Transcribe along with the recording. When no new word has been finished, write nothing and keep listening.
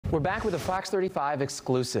We're back with a Fox 35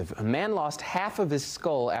 exclusive. A man lost half of his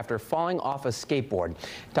skull after falling off a skateboard.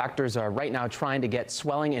 Doctors are right now trying to get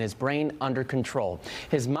swelling in his brain under control.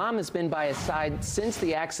 His mom has been by his side since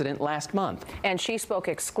the accident last month. And she spoke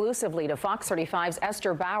exclusively to Fox 35's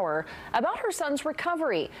Esther Bauer about her son's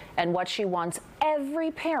recovery and what she wants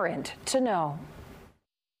every parent to know.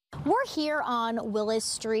 We're here on Willis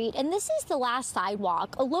Street, and this is the last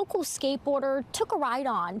sidewalk a local skateboarder took a ride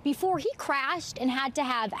on before he crashed and had to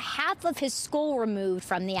have half of his skull removed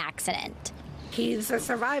from the accident. He's a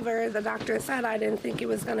survivor. The doctor said I didn't think he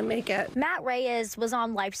was going to make it. Matt Reyes was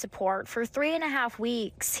on life support for 3.5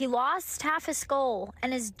 weeks. He lost half his skull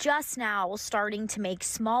and is just now starting to make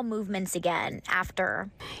small movements again after.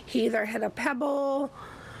 He either hit a pebble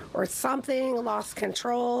or something, lost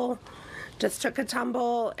control, just took a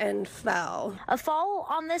tumble and fell. A fall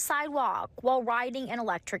on this sidewalk while riding an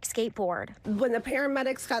electric skateboard. When the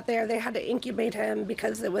paramedics got there, they had to incubate him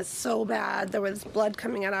because it was so bad. There was blood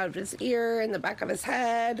coming out of his ear and the back of his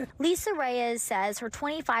head. Lisa Reyes says her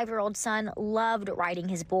 25-year-old son loved riding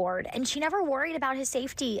his board, and she never worried about his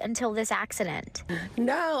safety until this accident.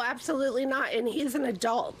 No, absolutely not. And he's an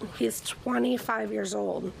adult. He's 25 years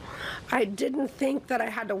old. I didn't think that I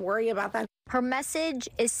had to worry about that. Her message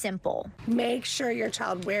is simple. Make sure your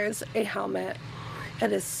child wears a helmet.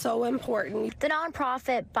 It is so important. The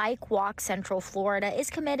nonprofit Bike Walk Central Florida is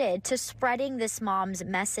committed to spreading this mom's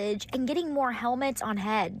message and getting more helmets on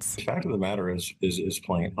heads. The fact of the matter is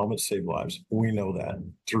plain. Helmets save lives. We know that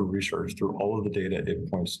through research, through all of the data, it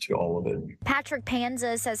points to all of it. Patrick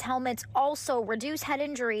Panza says helmets also reduce head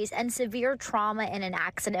injuries and severe trauma in an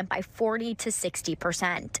accident by 40 to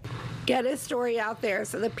 60%. Get a story out there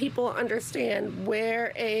so that people understand,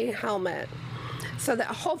 wear a helmet, so that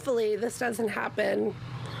hopefully this doesn't happen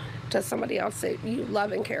to somebody else that you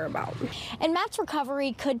love and care about. And Matt's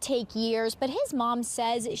recovery could take years, but his mom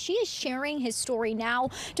says she is sharing his story now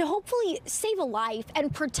to hopefully save a life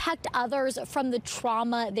and protect others from the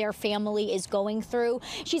trauma their family is going through.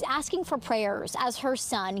 She's asking for prayers as her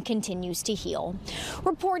son continues to heal.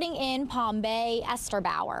 Reporting in Palm Bay, Esther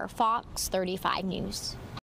Bauer, Fox 35 News.